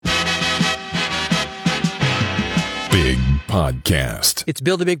Big Podcast. It's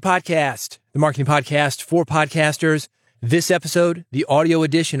Build a Big Podcast, the marketing podcast for podcasters. This episode, the audio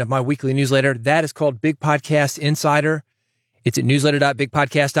edition of my weekly newsletter, that is called Big Podcast Insider. It's at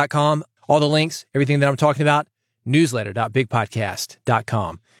newsletter.bigpodcast.com. All the links, everything that I'm talking about,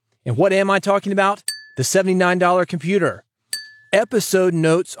 newsletter.bigpodcast.com. And what am I talking about? The $79 computer. Episode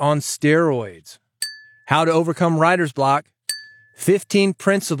notes on steroids. How to overcome writer's block. 15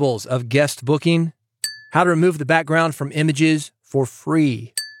 principles of guest booking. How to remove the background from images for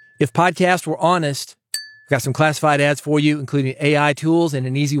free. If podcasts were honest, I've got some classified ads for you, including AI tools and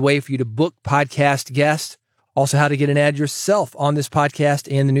an easy way for you to book podcast guests. Also, how to get an ad yourself on this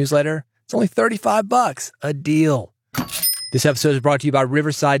podcast and the newsletter. It's only $35, a deal. This episode is brought to you by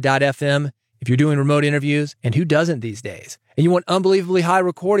Riverside.fm. If you're doing remote interviews, and who doesn't these days, and you want unbelievably high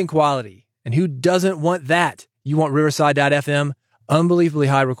recording quality, and who doesn't want that? You want Riverside.fm, unbelievably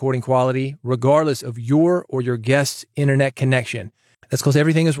high recording quality, regardless of your or your guest's internet connection. That's because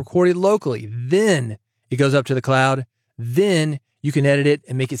everything is recorded locally. Then it goes up to the cloud. Then you can edit it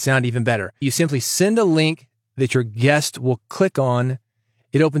and make it sound even better. You simply send a link that your guest will click on.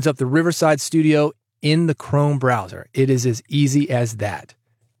 It opens up the Riverside Studio in the Chrome browser. It is as easy as that.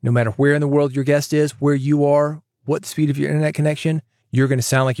 No matter where in the world your guest is, where you are, what the speed of your internet connection, you're going to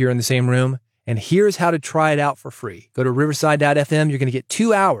sound like you're in the same room. And here's how to try it out for free. Go to riverside.fm. You're going to get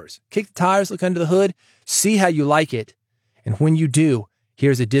 2 hours. Kick the tires, look under the hood, see how you like it. And when you do,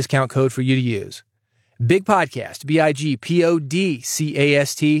 here's a discount code for you to use. Big Podcast,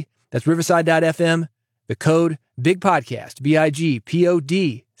 BIGPODCAST. That's riverside.fm. The code Big Podcast,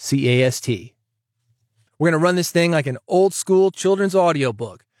 BIGPODCAST. We're going to run this thing like an old school children's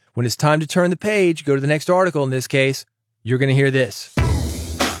audiobook. When it's time to turn the page, go to the next article in this case, you're going to hear this.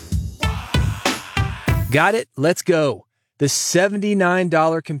 Got it? Let's go. The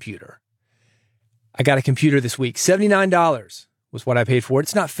 $79 computer. I got a computer this week. $79 was what I paid for it.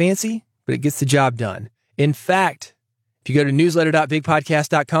 It's not fancy, but it gets the job done. In fact, if you go to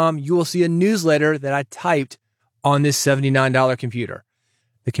newsletter.bigpodcast.com, you will see a newsletter that I typed on this $79 computer.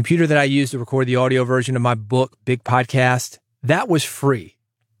 The computer that I used to record the audio version of my book, Big Podcast, that was free.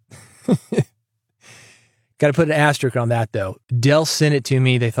 Got to put an asterisk on that, though. Dell sent it to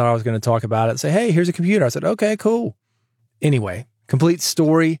me. They thought I was going to talk about it. Say, hey, here's a computer. I said, okay, cool. Anyway, complete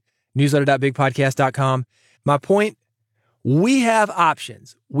story, newsletter.bigpodcast.com. My point, we have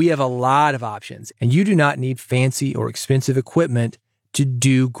options. We have a lot of options, and you do not need fancy or expensive equipment to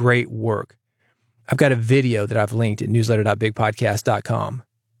do great work. I've got a video that I've linked at newsletter.bigpodcast.com.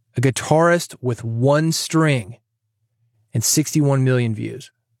 A guitarist with one string and 61 million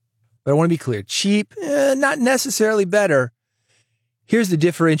views. But I want to be clear, cheap, not necessarily better. Here's the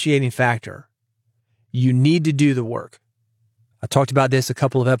differentiating factor. You need to do the work. I talked about this a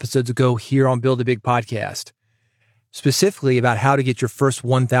couple of episodes ago here on Build a Big Podcast, specifically about how to get your first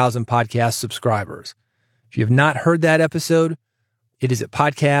 1,000 podcast subscribers. If you have not heard that episode, it is at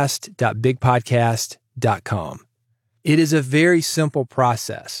podcast.bigpodcast.com. It is a very simple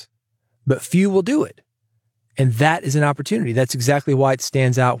process, but few will do it. And that is an opportunity. That's exactly why it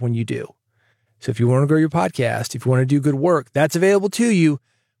stands out when you do. So if you want to grow your podcast, if you want to do good work, that's available to you,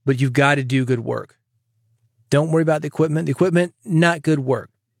 but you've got to do good work. Don't worry about the equipment. The equipment, not good work.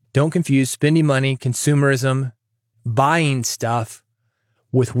 Don't confuse spending money, consumerism, buying stuff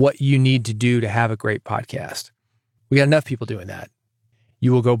with what you need to do to have a great podcast. We got enough people doing that.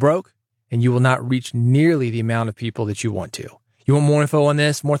 You will go broke and you will not reach nearly the amount of people that you want to. You want more info on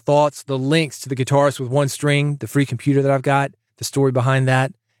this, more thoughts, the links to the guitarist with one string, the free computer that I've got, the story behind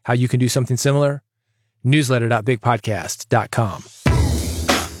that, how you can do something similar? Newsletter.bigpodcast.com.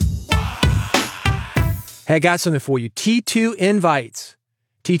 Hey, I got something for you. T2 Invites.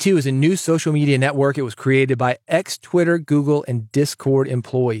 T2 is a new social media network. It was created by ex-Twitter, Google, and Discord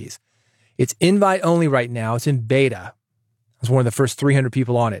employees. It's invite only right now. It's in beta. I was one of the first 300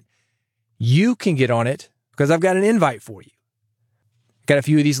 people on it. You can get on it because I've got an invite for you. Got a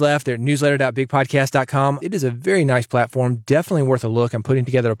few of these left. They're at newsletter.bigpodcast.com. It is a very nice platform. Definitely worth a look. I'm putting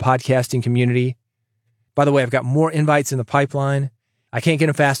together a podcasting community. By the way, I've got more invites in the pipeline. I can't get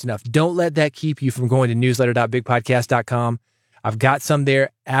them fast enough. Don't let that keep you from going to newsletter.bigpodcast.com. I've got some there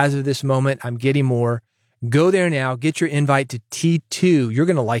as of this moment. I'm getting more. Go there now. Get your invite to T2. You're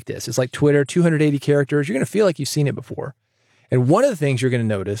going to like this. It's like Twitter, 280 characters. You're going to feel like you've seen it before. And one of the things you're going to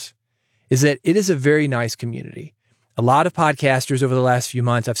notice is that it is a very nice community. A lot of podcasters over the last few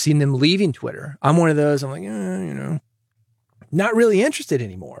months, I've seen them leaving Twitter. I'm one of those. I'm like, not really interested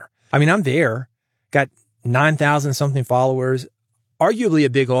anymore. I mean, I'm there, got 9,000 something followers, arguably a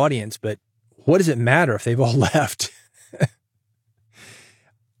big audience, but what does it matter if they've all left?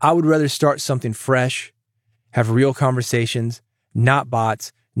 I would rather start something fresh have real conversations, not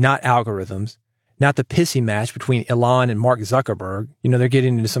bots, not algorithms, not the pissy match between Elon and Mark Zuckerberg. They're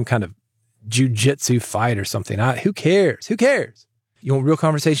getting into some kind of jujitsu fight or something. Who cares? Who cares? You want real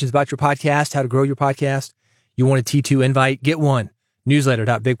conversations about your podcast, how to grow your podcast? You want a T2 invite? Get one.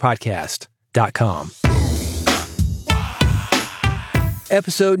 Newsletter.bigpodcast.com.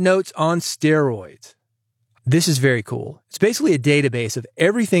 Episode notes on steroids. This is very cool. It's basically a database of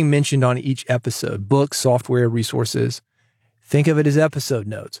everything mentioned on each episode, books, software, resources. Think of it as episode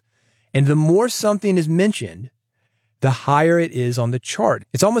notes. And the more something is mentioned, the higher it is on the chart.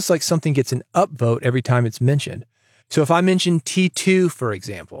 It's almost like something gets an upvote every time it's mentioned. So if I mention T2, for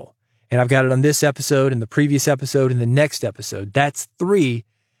example, and I've got it on this episode and the previous episode and the next episode, that's 3.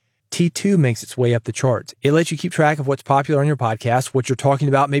 T2 makes its way up the charts. It lets you keep track of what's popular on your podcast, what you're talking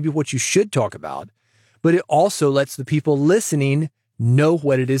about, maybe what you should talk about. But it also lets the people listening know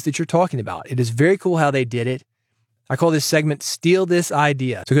what it is that you're talking about. It is very cool how they did it. I call this segment Steal This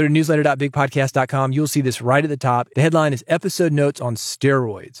Idea. So go to newsletter.bigpodcast.com. You'll see this right at the top. The headline is Episode Notes on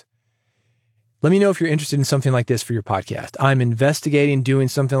Steroids. Let me know if you're interested in something like this for your podcast. I'm investigating doing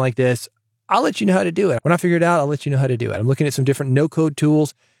something like this. I'll let you know how to do it. When I figure it out, I'll let you know how to do it. I'm looking at some different no-code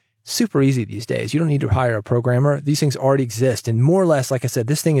tools. Super easy these days. You don't need to hire a programmer. These things already exist. And more or less, like I said,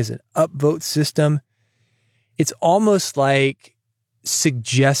 this thing is an upvote system. It's almost like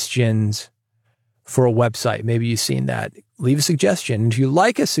suggestions for a website. Maybe you've seen that. Leave a suggestion. And if you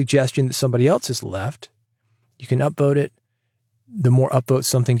like a suggestion that somebody else has left, you can upvote it. The more upvotes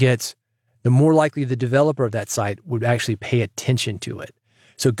something gets, the more likely the developer of that site would actually pay attention to it.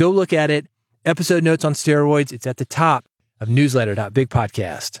 So go look at it. Episode notes on steroids. It's at the top of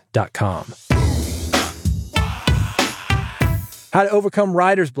newsletter.bigpodcast.com. How to overcome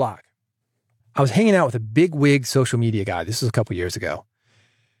writer's block. I was hanging out with a big wig social media guy. This was a couple years ago.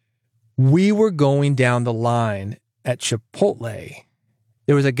 We were going down the line at Chipotle.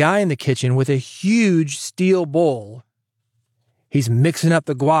 There was a guy in the kitchen with a huge steel bowl. He's mixing up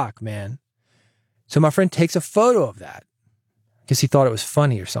the guac, man. So my friend takes a photo of that. I guess he thought it was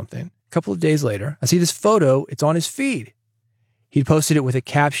funny or something. A couple of days later, I see this photo. It's on his feed. He'd posted it with a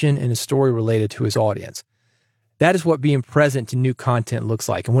caption and a story related to his audience. That is what being present to new content looks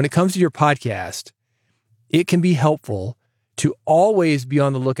like. And when it comes to your podcast, it can be helpful to always be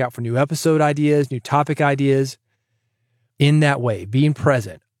on the lookout for new episode ideas, new topic ideas. In that way, being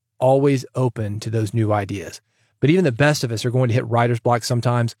present, always open to those new ideas. But even the best of us are going to hit writer's block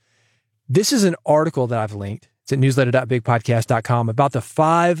sometimes. This is an article that I've linked. It's at newsletter.bigpodcast.com about the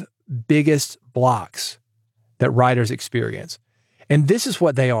 5 biggest blocks that writers experience. And this is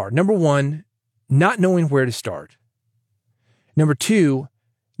what they are. Number 1, not knowing where to start. Number 2,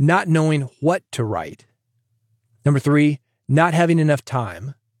 not knowing what to write. Number 3, not having enough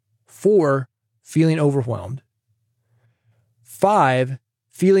time. 4, feeling overwhelmed. 5,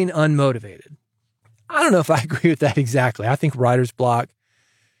 feeling unmotivated. I don't know if I agree with that exactly. I think writer's block,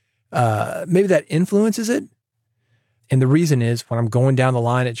 maybe that influences it. And the reason is when I'm going down the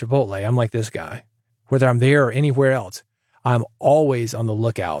line at Chipotle, I'm like this guy. Whether I'm there or anywhere else, I'm always on the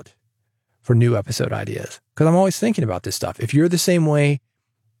lookout for new episode ideas because I'm always thinking about this stuff. If you're the same way,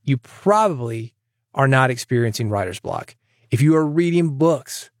 you probably are not experiencing writer's block. If you are reading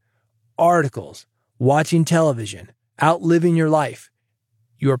books, articles, watching television, outliving your life,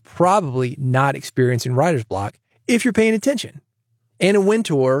 you are probably not experiencing writer's block if you're paying attention. Anna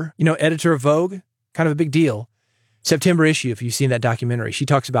Wintour, editor of Vogue, kind of a big deal. September issue, if you've seen that documentary, she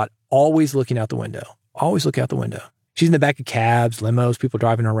talks about always looking out the window. Always look out the window. She's in the back of cabs, limos, people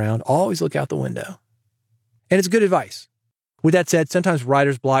driving around. Always look out the window. And it's good advice. With that said, sometimes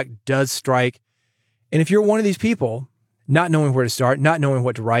writer's block does strike. And if you're one of these people, not knowing where to start, not knowing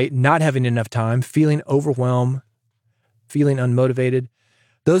what to write, not having enough time, feeling overwhelmed, feeling unmotivated,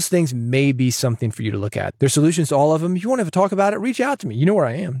 those things may be something for you to look at. There's solutions to all of them. If you want to talk about it, reach out to me. You know where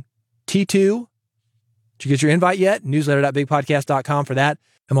I am. T2. Did you get your invite yet? Newsletter.bigpodcast.com for that.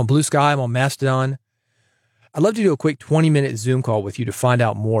 I'm on Blue Sky. I'm on Mastodon. I'd love to do a quick 20-minute Zoom call with you to find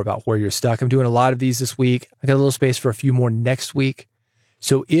out more about where you're stuck. I'm doing a lot of these this week. I got a little space for a few more next week.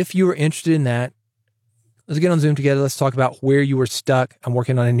 So if you are interested in that, let's get on Zoom together. Let's talk about where you were stuck. I'm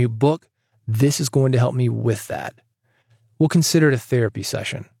working on a new book. This is going to help me with that. We'll consider it a therapy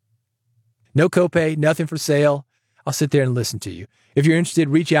session. No copay, nothing for sale. I'll sit there and listen to you. If you're interested,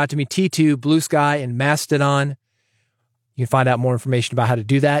 reach out to me, T2, Blue Sky, and Mastodon. You can find out more information about how to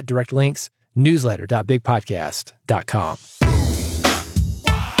do that, direct links, newsletter.bigpodcast.com.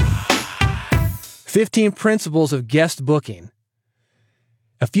 15 principles of guest booking.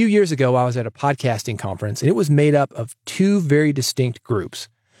 A few years ago, I was at a podcasting conference, and it was made up of 2 very distinct groups.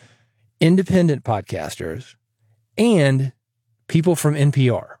 Independent podcasters and people from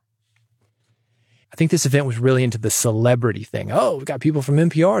NPR. I think this event was really into the celebrity thing. Oh, we've got people from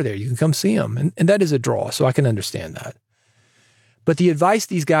NPR there. You can come see them. And that is a draw, so I can understand that. But the advice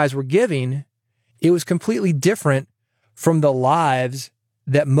these guys were giving, it was completely different from the lives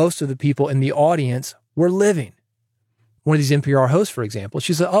that most of the people in the audience were living. One of these NPR hosts, for example,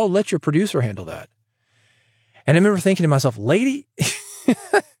 she said, oh, let your producer handle that. And I remember thinking to myself, lady,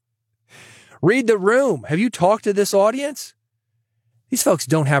 read the room. Have you talked to this audience? These folks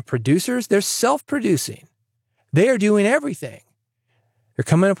don't have producers. They're self-producing. They are doing everything. They're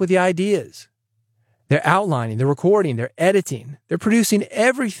coming up with the ideas. They're outlining, they're recording, they're editing, they're producing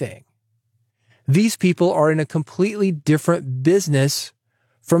everything. These people are in a completely different business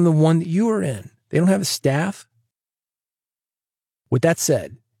from the one that you are in. They don't have a staff. With that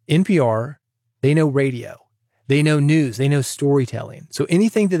said, NPR, they know radio, they know news, they know storytelling. So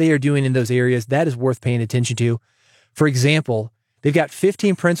anything that they are doing in those areas, that is worth paying attention to. For example, they've got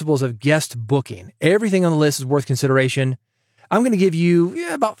 15 principles of guest booking. Everything on the list is worth consideration. I'm going to give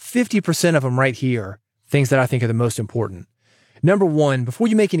you about 50% of them right here, things that I think are the most important. Number one, before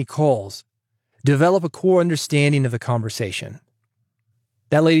you make any calls, develop a core understanding of the conversation.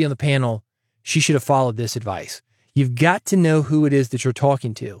 That lady on the panel, she should have followed this advice. You've got to know who it is that you're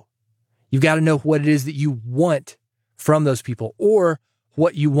talking to. You've got to know what it is that you want from those people or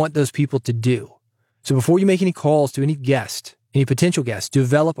what you want those people to do. So before you make any calls to any guest, any potential guest,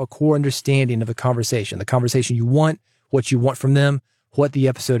 develop a core understanding of the conversation you want, what you want from them, what the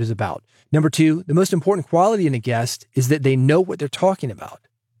episode is about. Number two, the most important quality in a guest is that they know what they're talking about.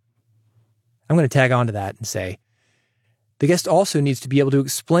 I'm going to tag on to that and say, the guest also needs to be able to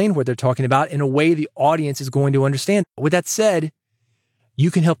explain what they're talking about in a way the audience is going to understand. With that said,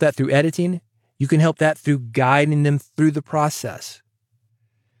 you can help that through editing. You can help that through guiding them through the process.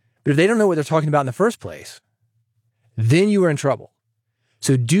 But if they don't know what they're talking about in the first place, then you are in trouble.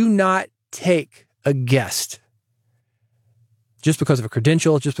 So do not take a guest just because of a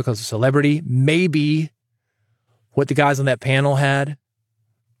credential, just because of celebrity, maybe what the guys on that panel had.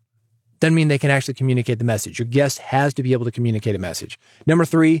 Doesn't mean they can actually communicate the message. Your guest has to be able to communicate a message. Number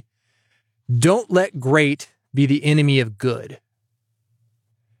three, don't let great be the enemy of good.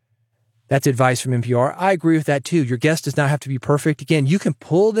 That's advice from NPR. I agree with that too. Your guest does not have to be perfect. Again, you can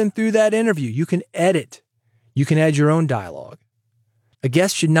pull them through that interview. You can edit. You can add your own dialogue. A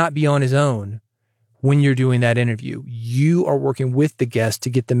guest should not be on his own when you're doing that interview. You are working with the guest to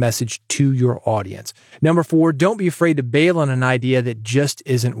get the message to your audience. Number four, don't be afraid to bail on an idea that just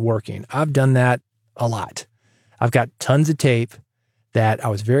isn't working. I've done that a lot. I've got tons of tape that I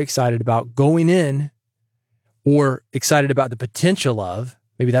was very excited about going in or excited about the potential of.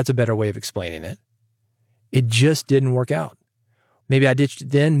 Maybe that's a better way of explaining it. It just didn't work out. Maybe I ditched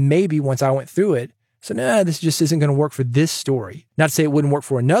it then. Maybe once I went through it, so this just isn't going to work for this story. Not to say it wouldn't work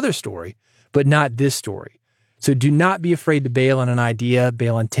for another story, but not this story. So do not be afraid to bail on an idea,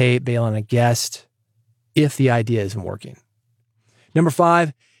 bail on tape, bail on a guest if the idea isn't working. Number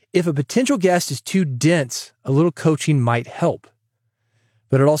five, if a potential guest is too dense, a little coaching might help,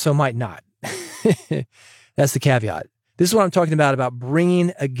 but it also might not. That's the caveat. This is what I'm talking about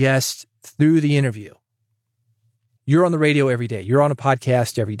bringing a guest through the interview. You're on the radio every day. You're on a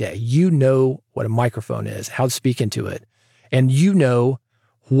podcast every day. You know what a microphone is, how to speak into it, and you know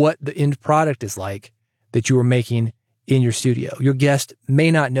what the end product is like that you are making in your studio. Your guest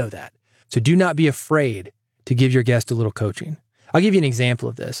may not know that. So do not be afraid to give your guest a little coaching. I'll give you an example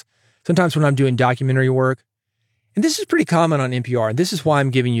of this. Sometimes when I'm doing documentary work, and this is pretty common on NPR, and this is why I'm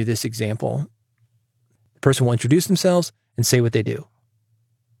giving you this example. The person will introduce themselves and say what they do.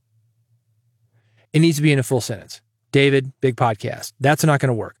 It needs to be in a full sentence. David, big podcast. That's not going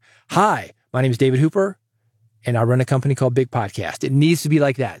to work. Hi, my name is David Hooper, and I run a company called Big Podcast. It needs to be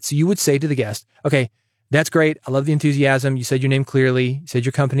like that. So you would say to the guest, okay, that's great. I love the enthusiasm. You said your name clearly. You said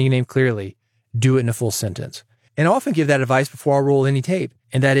your company name clearly. Do it in a full sentence. And I often give that advice before I roll any tape,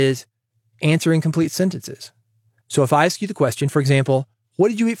 and that is answering complete sentences. So if I ask you the question, for example, what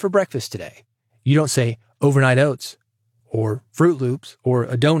did you eat for breakfast today? You don't say overnight oats or Fruit Loops or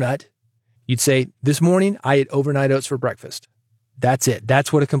a donut. You'd say, this morning I ate overnight oats for breakfast. That's it.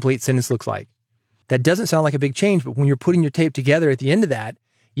 That's what a complete sentence looks like. That doesn't sound like a big change, but when you're putting your tape together at the end of that,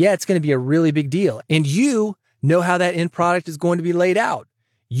 yeah, it's going to be a really big deal. And you know how that end product is going to be laid out.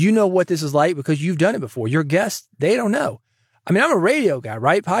 You know what this is like because you've done it before. Your guests, they don't know. I mean, I'm a radio guy,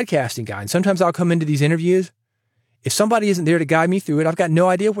 right? Podcasting guy. And sometimes I'll come into these interviews. If somebody isn't there to guide me through it, I've got no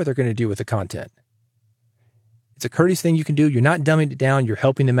idea what they're going to do with the content. It's a courteous thing you can do. You're not dumbing it down. You're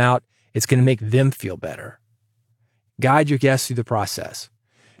helping them out. It's going to make them feel better. Guide your guests through the process.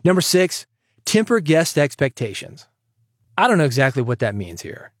 Number 6, temper guest expectations. I don't know exactly what that means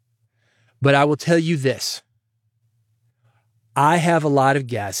here, but I will tell you this. I have a lot of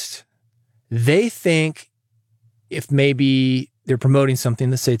guests. They think if maybe they're promoting something,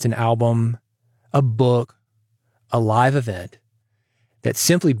 let's say it's an album, a book, a live event, that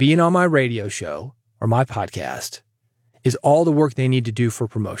simply being on my radio show or my podcast is all the work they need to do for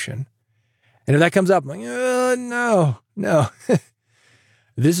promotion. And if that comes up, I'm like, no.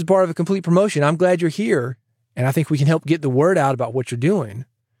 This is part of a complete promotion. I'm glad you're here. And I think we can help get the word out about what you're doing.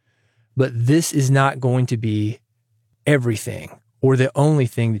 But this is not going to be everything or the only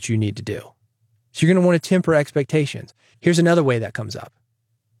thing that you need to do. So you're going to want to temper expectations. Here's another way that comes up.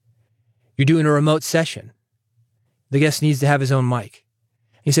 You're doing a remote session. The guest needs to have his own mic.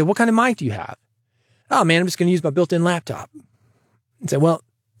 You say, what kind of mic do you have? Oh man, I'm just going to use my built-in laptop. And say, well,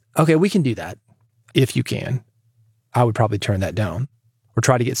 okay, we can do that. If you can. I would probably turn that down or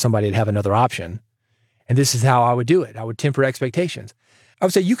try to get somebody to have another option. And this is how I would do it. I would temper expectations. I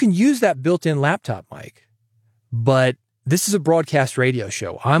would say you can use that built-in laptop mic, but this is a broadcast radio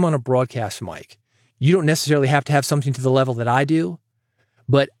show. I'm on a broadcast mic. You don't necessarily have to have something to the level that I do,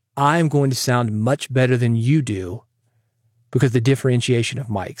 but I'm going to sound much better than you do because of the differentiation of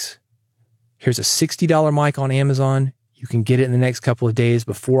mics. Here's a $60 mic on Amazon. You can get it in the next couple of days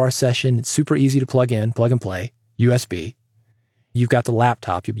before our session. It's super easy to plug in, plug and play, USB. You've got the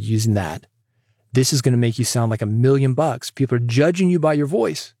laptop. You'll be using that. This is going to make you sound like $1 million. People are judging you by your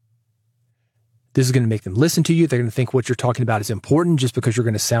voice. This is going to make them listen to you. They're going to think what you're talking about is important just because you're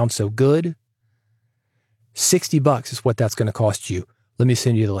going to sound so good. $60 is what that's going to cost you. Let me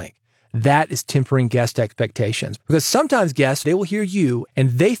send you the link. That is tempering guest expectations because sometimes guests, they will hear you and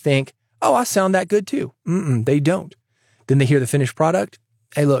they think, oh, I sound that good too. They don't. Then they hear the finished product.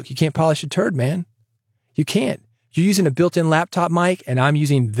 Hey, look, you can't polish a turd, man. You can't. You're using a built-in laptop mic and I'm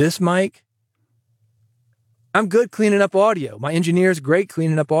using this mic. I'm good cleaning up audio. My engineer's great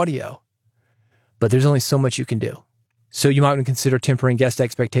cleaning up audio. But there's only so much you can do. So you might want to consider tempering guest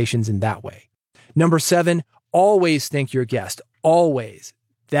expectations in that way. Number 7, always thank your guest. Always.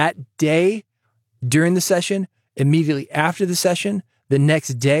 That day during the session, immediately after the session, the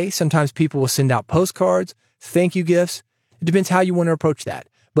next day, sometimes people will send out postcards, thank you gifts. It depends how you want to approach that.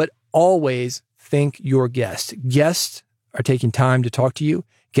 But always thank your guest. Guests are taking time to talk to you.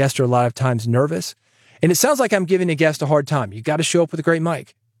 Guests are a lot of times nervous. And it sounds like I'm giving a guest a hard time. You got to show up with a great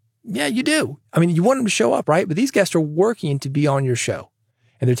mic. Yeah, you do. I mean, you want them to show up, right? But these guests are working to be on your show.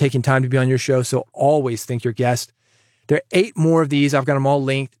 And they're taking time to be on your show. So always thank your guest. There are 8 more of these. I've got them all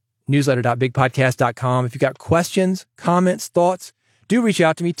linked. Newsletter.bigpodcast.com. If you've got questions, comments, thoughts, do reach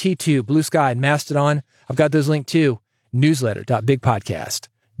out to me. T2, Blue Sky, and Mastodon. I've got those linked too.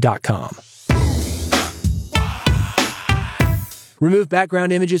 Newsletter.bigpodcast.com. Remove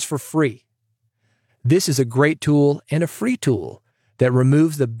background images for free. This is a great tool and a free tool that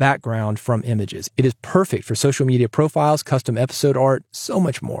removes the background from images. It is perfect for social media profiles, custom episode art, so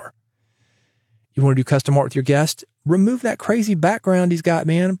much more. You want to do custom art with your guest? Remove that crazy background he's got,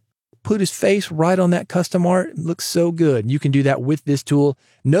 man. Put his face right on that custom art. It looks so good. You can do that with this tool.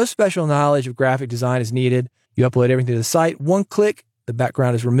 No special knowledge of graphic design is needed. You upload everything to the site. One click, the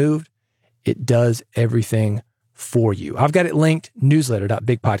background is removed. It does everything for you. I've got it linked,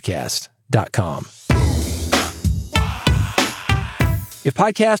 newsletter.bigpodcast.com. If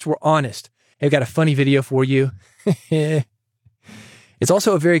podcasts were honest, I've got a funny video for you. It's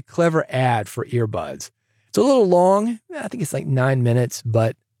also a very clever ad for earbuds. It's a little long. I think it's like 9 minutes,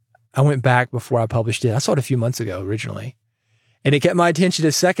 but I went back before I published it. I saw it a few months ago originally, and it kept my attention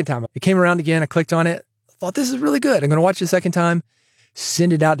a second time. It came around again. I clicked on it. I thought, this is really good. I'm going to watch it a second time,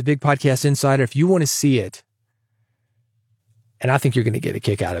 send it out to Big Podcast Insider. If you want to see it, and I think you're going to get a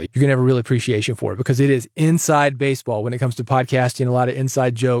kick out of it. You're going to have a real appreciation for it because it is inside baseball when it comes to podcasting, a lot of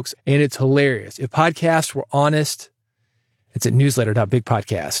inside jokes, and it's hilarious. If podcasts were honest, it's at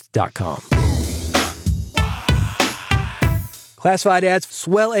newsletter.bigpodcast.com. Classified ads.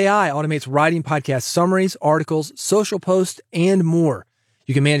 Swell AI automates writing podcast summaries, articles, social posts, and more.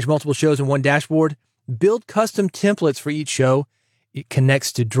 You can manage multiple shows in one dashboard, build custom templates for each show. It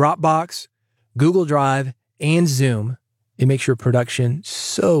connects to Dropbox, Google Drive, and Zoom. It makes your production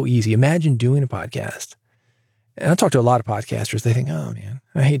so easy. Imagine doing a podcast. And I talk to a lot of podcasters. They think, oh man,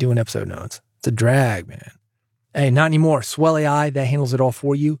 I hate doing episode notes. It's a drag, man. Hey, not anymore. Swell AI, that handles it all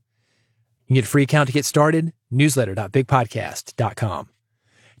for you. You can get a free account to get started. Newsletter.bigpodcast.com.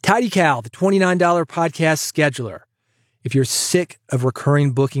 TidyCal, the $29 podcast scheduler. If you're sick of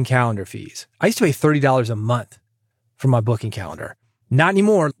recurring booking calendar fees. I used to pay $30 a month for my booking calendar. Not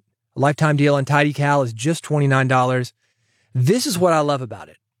anymore. A lifetime deal on TidyCal is just $29. This is what I love about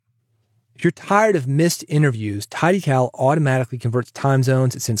it. If you're tired of missed interviews, TidyCal automatically converts time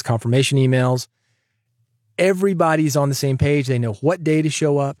zones. It sends confirmation emails. Everybody's on the same page. They know what day to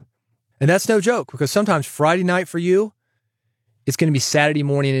show up. And that's no joke, because sometimes Friday night for you, it's going to be Saturday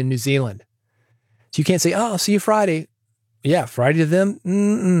morning in New Zealand. So you can't say, oh, I'll see you Friday. Yeah, Friday to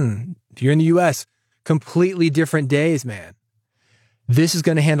them? If you're in the U.S., completely different days, man. This is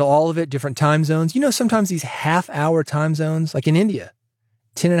going to handle all of it, different time zones. You know, sometimes these half-hour time zones, like in India,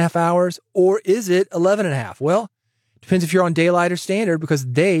 10 and a half hours, or is it 11 and a half? Well, depends if you're on daylight or standard, because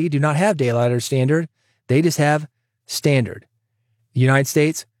they do not have daylight or standard. They just have standard. The United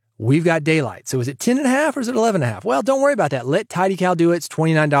States, we've got daylight. So is it 10 and a half or is it 11 and a half? Well, don't worry about that. Let TidyCal do it. It's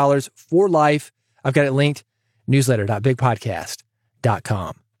 $29 for life. I've got it linked,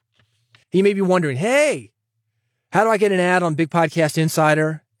 newsletter.bigpodcast.com. You may be wondering, hey, how do I get an ad on Big Podcast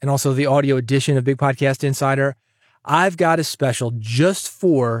Insider and also the audio edition of Big Podcast Insider? I've got a special just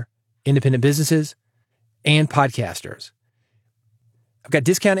for independent businesses and podcasters. I've got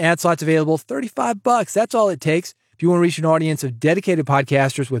discount ad slots available, $35. That's all it takes. If you want to reach an audience of dedicated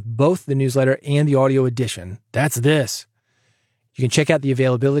podcasters with both the newsletter and the audio edition, that's this. You can check out the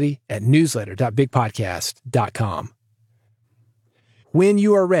availability at newsletter.bigpodcast.com. When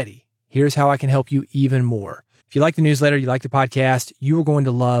you are ready, here's how I can help you even more. If you like the newsletter, you like the podcast, you are going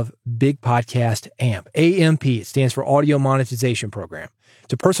to love Big Podcast AMP. AMP, it stands for Audio Monetization Program.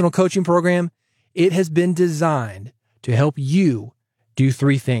 It's a personal coaching program. It has been designed to help you do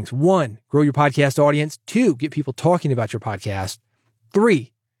three things. 1, grow your podcast audience. 2, get people talking about your podcast.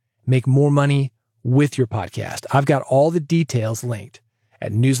 3, make more money with your podcast. I've got all the details linked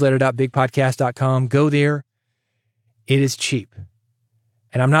at newsletter.bigpodcast.com. Go there. It is cheap.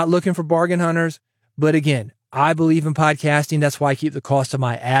 And I'm not looking for bargain hunters, but again, I believe in podcasting. That's why I keep the cost of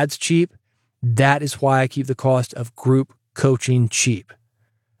my ads cheap. That is why I keep the cost of group coaching cheap.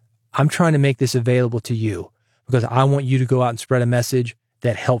 I'm trying to make this available to you because I want you to go out and spread a message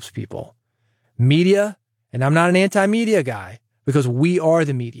that helps people. Media, and I'm not an anti-media guy because we are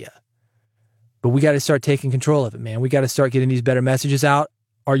the media, but we got to start taking control of it, man. We got to start getting these better messages out.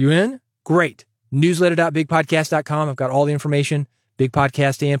 Are you in? Great. Newsletter.bigpodcast.com. I've got all the information, Big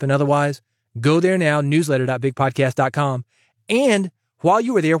Podcast AMP and otherwise. Go there now, newsletter.bigpodcast.com. And while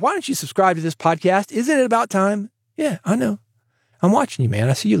you were there, why don't you subscribe to this podcast? Isn't it about time? Yeah, I know. I'm watching you, man.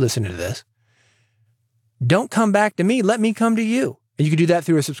 I see you listening to this. Don't come back to me. Let me come to you. And you can do that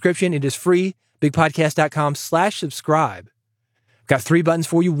through a subscription. It is free. Bigpodcast.com/subscribe. I've got 3 buttons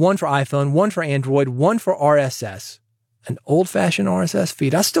for you. 1 for iPhone, 1 for Android, 1 for RSS. An old-fashioned RSS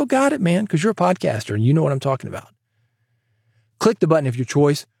feed. I still got it, man, because you're a podcaster and you know what I'm talking about. Click the button of your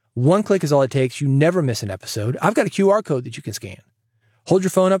choice. 1 click is all it takes. You never miss an episode. I've got a QR code that you can scan. Hold your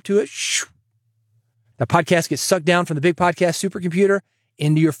phone up to it. Shoo. That podcast gets sucked down from the Big Podcast supercomputer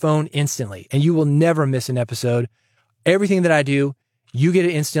into your phone instantly, and you will never miss an episode. Everything that I do, you get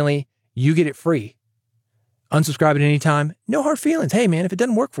it instantly. You get it free. Unsubscribe at any time. No hard feelings. Hey, man, if it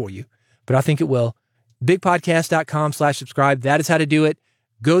doesn't work for you, but I think it will. Bigpodcast.com/subscribe. That is how to do it.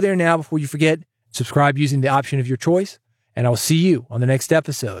 Go there now before you forget. Subscribe using the option of your choice. And I will see you on the next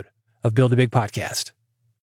episode of Build a Big Podcast.